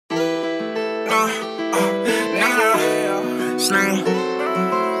Sling.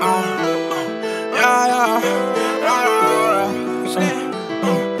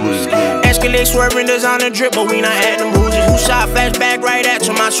 Escalate swerving, designer drip, but we not acting bougie. Who shot flashback right at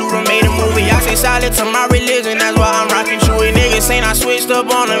you? My shooter made a movie. I say solid to my religion, that's why I'm rocking Chewy. Niggas saying I switched up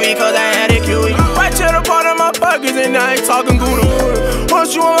on them because I had a QE. Right to the part of my pockets and I ain't talking Gouda.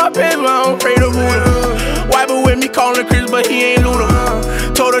 Once you on my paper, I don't pray to Buddha. Wipe it with me, calling Chris, but he ain't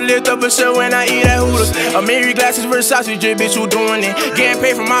Luda. Told her lift up a shirt when I eat at Hooters. A Mary glasses, Versace, drip, bitch, who doing it? Getting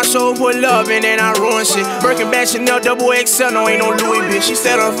paid for my soul, put love, and then I ruin shit. Birkin bag, Chanel, double XL, no, ain't no Louis, bitch. She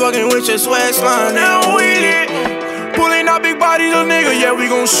said I'm fucking with your sweat slime, now we lit. Pulling out big bodies, little nigga, yeah, we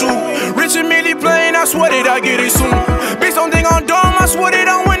gon' shoot. Rich and Millie playing, I swear that I get it soon. Bitch, don't think I'm dumb, I swear that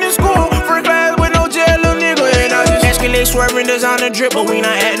I went to school. First class with no jail, little nigga, and I just escalate swerving, designer drip, but we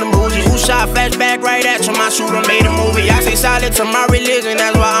not acting bougie. Who shot flashback right at you? My shooter made a movie. I say solid to my religion,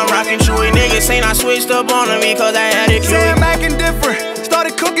 that's why I'm rocking Chewy. Niggas saying I switched up on them because I had it. Say I'm acting different.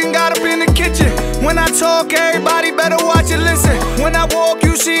 Started cooking, got up in the kitchen. When I talk, everybody better watch and listen. When I walk,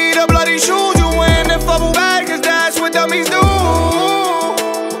 you see the bloody shoes you wearing. The fumble bag, cause that's what dummies do.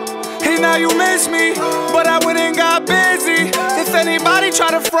 Hey, now you miss me, but I went and got busy. If anybody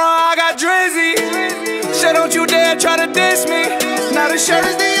try to front, I got drizzy. Shit, don't you dare try to diss me. Now the shirt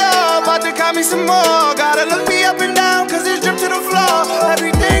is the about to call me some more. Gotta look me up and down, cause it's dripped to the floor.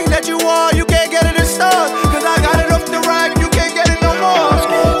 Everything that you want, you can't get it in stores. Cause I got it off the rack, you can't get it no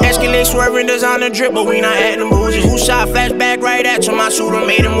more. Escalate swerving, designer drip, but we not acting bougie. Who shot flashback right at you? My shooter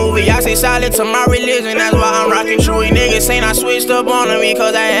made a movie. I say solid to my religion, that's why I'm rocking Chewy. Niggas saying I switched up on them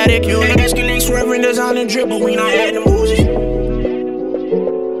because I had a QE. Escalate swerving, designer drip, but we not acting bougie.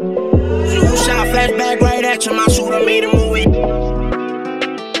 Who shot flashback right at you? My shooter made a movie.